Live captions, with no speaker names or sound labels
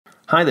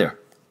Hi there.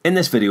 In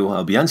this video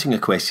I'll be answering a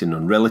question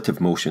on relative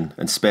motion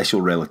and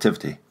special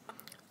relativity,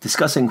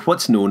 discussing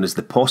what's known as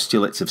the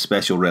postulates of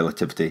special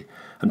relativity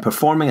and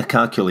performing a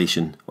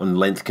calculation on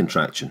length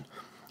contraction,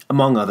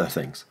 among other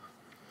things.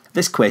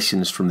 This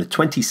question is from the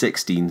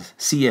 2016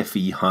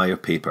 CFE Higher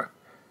paper.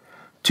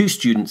 Two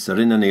students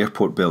are in an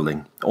airport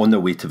building on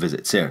their way to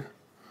visit CERN.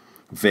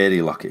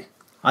 Very lucky.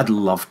 I'd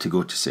love to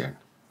go to CERN.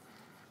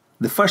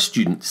 The first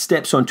student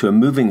steps onto a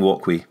moving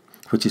walkway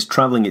which is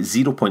travelling at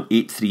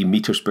 0.83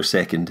 metres per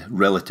second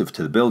relative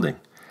to the building.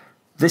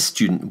 This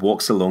student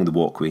walks along the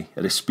walkway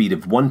at a speed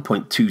of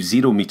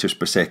 1.20 metres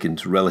per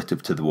second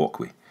relative to the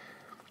walkway.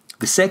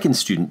 The second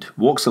student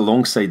walks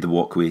alongside the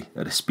walkway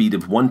at a speed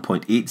of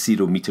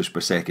 1.80 metres per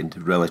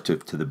second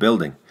relative to the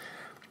building.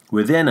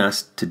 We're then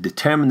asked to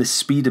determine the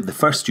speed of the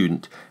first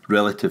student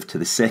relative to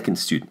the second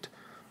student.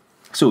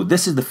 So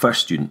this is the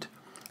first student,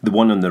 the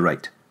one on the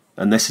right,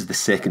 and this is the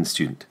second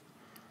student.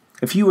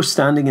 If you were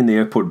standing in the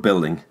airport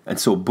building and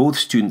saw both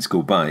students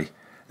go by,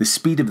 the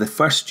speed of the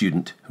first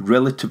student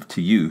relative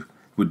to you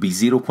would be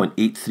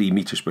 0.83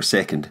 metres per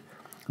second.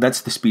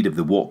 That's the speed of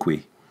the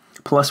walkway,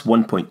 plus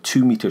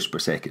 1.2 metres per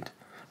second,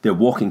 their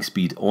walking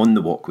speed on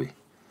the walkway.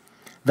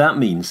 That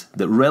means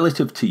that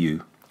relative to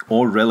you,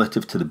 or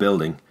relative to the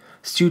building,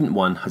 student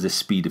 1 has a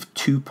speed of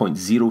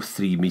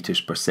 2.03 metres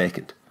per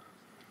second.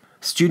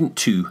 Student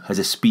 2 has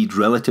a speed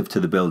relative to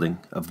the building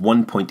of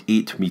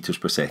 1.8 metres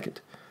per second.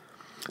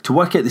 To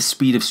work out the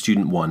speed of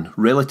student 1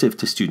 relative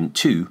to student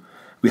 2,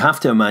 we have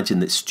to imagine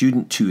that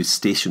student 2 is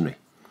stationary.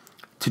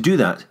 To do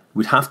that,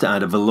 we'd have to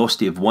add a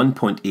velocity of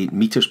 1.8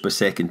 metres per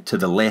second to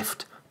the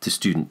left to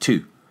student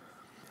 2.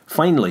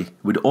 Finally,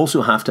 we'd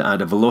also have to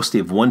add a velocity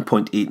of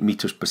 1.8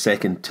 metres per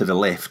second to the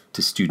left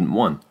to student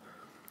 1.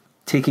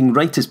 Taking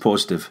right as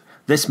positive,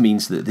 this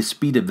means that the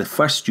speed of the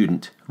first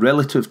student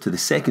relative to the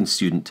second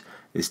student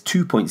is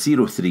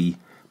 2.03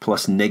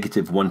 plus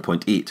negative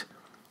 1.8,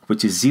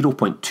 which is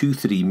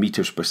 0.23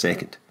 metres per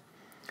second.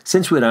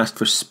 Since we're asked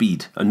for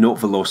speed and not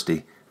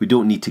velocity, we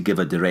don't need to give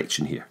a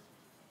direction here.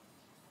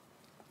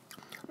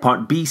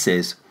 Part B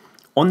says,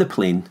 on the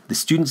plane, the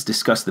students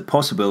discuss the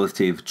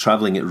possibility of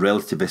travelling at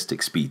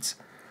relativistic speeds.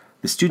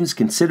 The students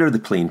consider the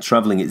plane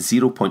travelling at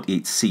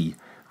 0.8 c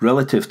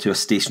relative to a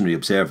stationary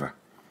observer.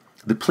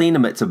 The plane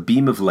emits a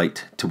beam of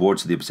light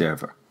towards the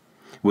observer.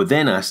 We're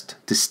then asked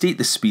to state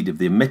the speed of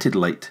the emitted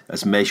light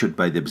as measured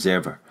by the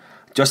observer.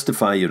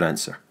 Justify your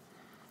answer.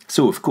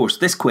 So, of course,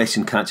 this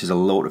question catches a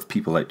lot of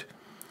people out.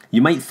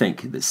 You might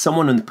think that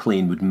someone on the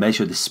plane would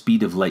measure the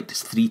speed of light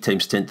as 3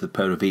 times 10 to the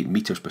power of 8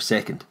 metres per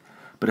second,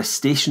 but a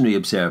stationary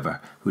observer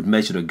would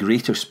measure a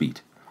greater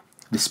speed,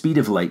 the speed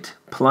of light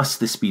plus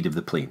the speed of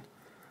the plane.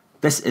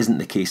 This isn't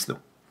the case though.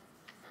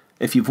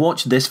 If you've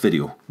watched this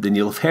video, then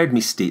you'll have heard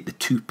me state the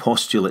two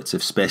postulates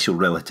of special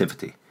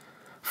relativity.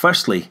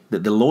 Firstly,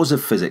 that the laws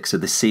of physics are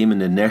the same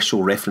in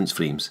inertial reference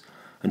frames,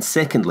 and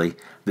secondly,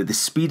 that the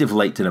speed of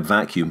light in a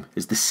vacuum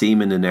is the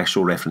same in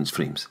inertial reference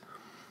frames.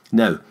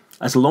 Now,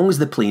 as long as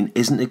the plane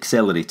isn't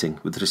accelerating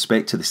with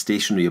respect to the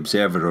stationary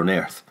observer on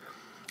Earth,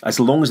 as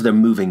long as they're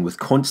moving with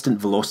constant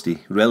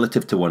velocity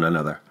relative to one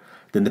another,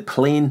 then the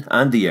plane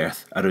and the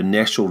Earth are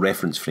inertial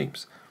reference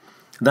frames.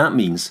 That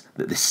means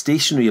that the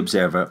stationary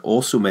observer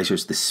also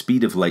measures the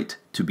speed of light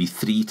to be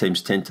 3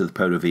 times 10 to the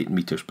power of 8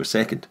 metres per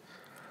second.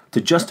 To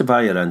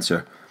justify our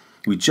answer,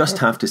 we just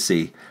have to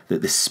say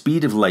that the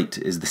speed of light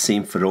is the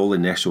same for all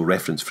inertial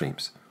reference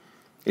frames.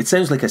 It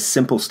sounds like a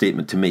simple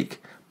statement to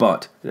make,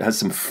 but it has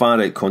some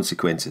far-out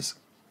consequences.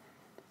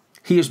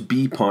 Here's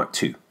B part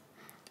 2.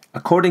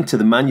 According to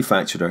the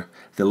manufacturer,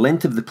 the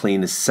length of the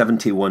plane is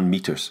 71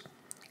 metres.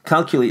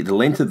 Calculate the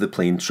length of the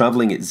plane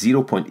travelling at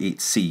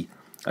 0.8 c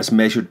as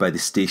measured by the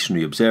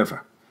stationary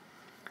observer.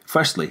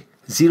 Firstly,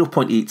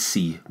 0.8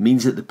 c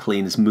means that the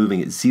plane is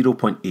moving at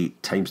 0.8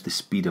 times the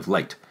speed of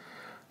light.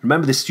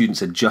 Remember, the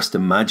students are just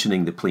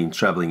imagining the plane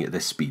travelling at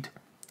this speed,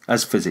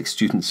 as physics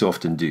students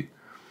often do.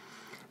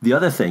 The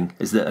other thing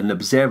is that an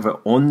observer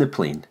on the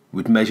plane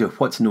would measure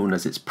what's known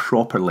as its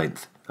proper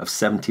length of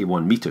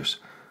 71 metres.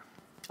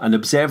 An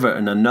observer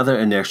in another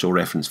inertial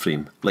reference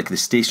frame, like the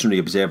stationary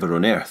observer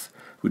on Earth,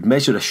 would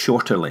measure a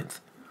shorter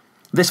length.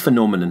 This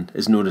phenomenon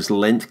is known as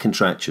length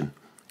contraction,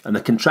 and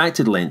a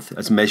contracted length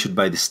as measured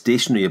by the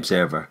stationary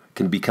observer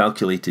can be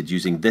calculated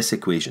using this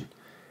equation.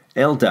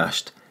 L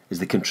dashed is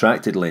the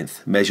contracted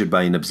length measured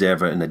by an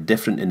observer in a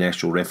different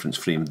inertial reference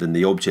frame than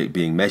the object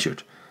being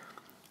measured.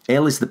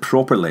 L is the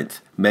proper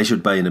length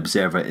measured by an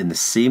observer in the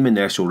same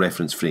inertial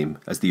reference frame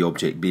as the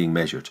object being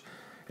measured.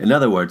 In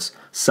other words,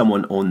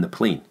 someone on the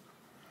plane.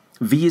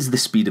 V is the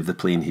speed of the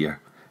plane here,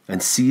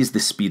 and c is the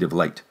speed of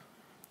light.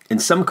 In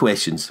some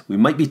questions, we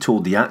might be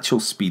told the actual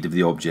speed of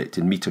the object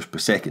in metres per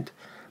second,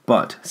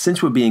 but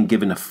since we're being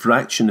given a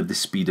fraction of the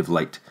speed of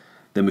light,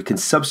 then we can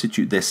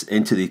substitute this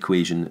into the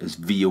equation as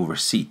v over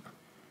c.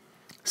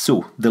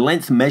 So, the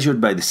length measured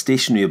by the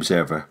stationary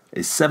observer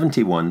is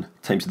 71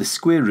 times the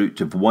square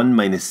root of 1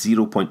 minus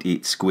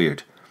 0.8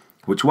 squared,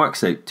 which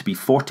works out to be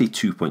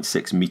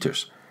 42.6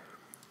 metres.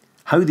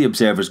 How the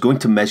observer is going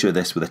to measure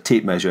this with a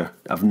tape measure,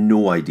 I've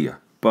no idea,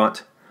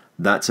 but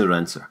that's our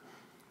answer.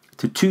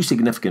 To two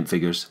significant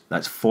figures,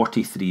 that's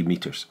 43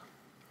 metres.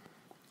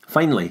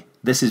 Finally,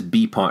 this is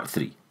B part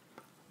 3.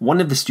 One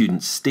of the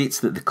students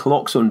states that the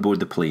clocks on board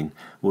the plane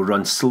will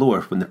run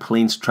slower when the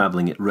plane's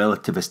travelling at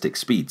relativistic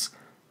speeds.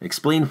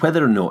 Explain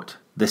whether or not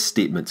this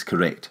statement's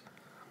correct.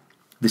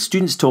 The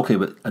student's talking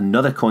about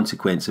another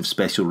consequence of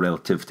special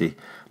relativity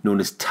known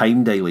as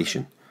time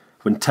dilation,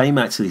 when time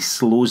actually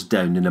slows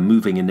down in a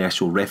moving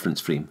inertial reference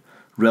frame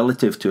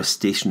relative to a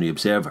stationary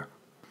observer.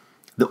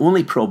 The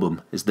only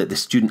problem is that the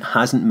student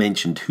hasn't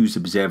mentioned who's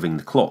observing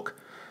the clock,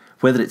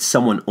 whether it's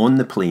someone on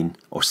the plane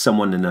or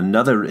someone in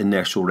another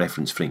inertial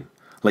reference frame,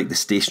 like the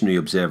stationary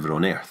observer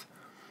on Earth.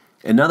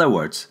 In other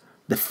words,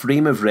 the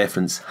frame of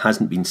reference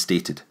hasn't been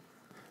stated.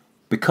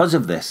 Because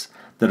of this,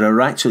 there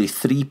are actually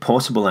three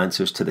possible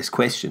answers to this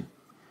question.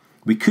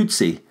 We could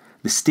say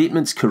the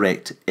statement's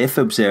correct if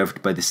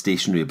observed by the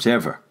stationary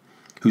observer,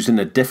 who's in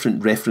a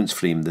different reference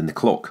frame than the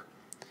clock.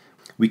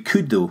 We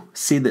could, though,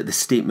 say that the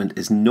statement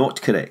is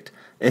not correct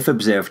if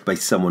observed by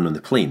someone on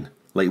the plane,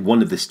 like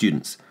one of the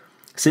students,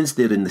 since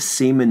they're in the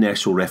same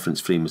inertial reference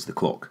frame as the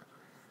clock.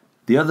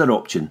 The other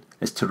option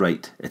is to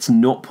write it's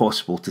not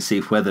possible to say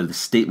whether the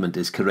statement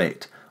is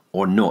correct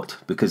or not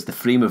because the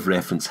frame of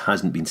reference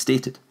hasn't been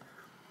stated.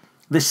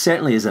 This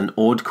certainly is an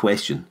odd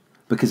question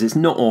because it's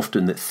not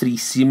often that three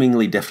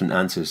seemingly different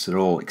answers are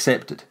all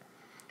accepted.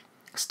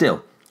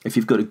 Still, if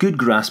you've got a good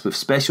grasp of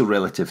special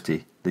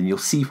relativity, then you'll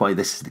see why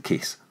this is the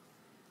case.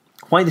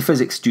 Why the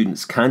physics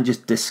students can't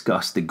just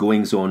discuss the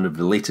goings-on of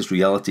the latest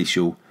reality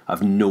show,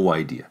 I've no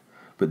idea.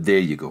 But there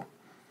you go.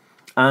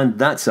 And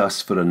that's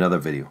us for another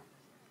video.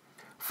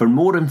 For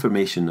more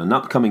information on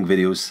upcoming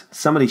videos,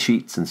 summary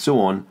sheets and so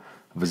on,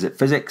 visit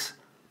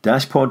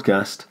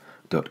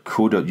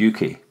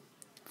physics-podcast.co.uk.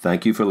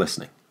 Thank you for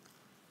listening.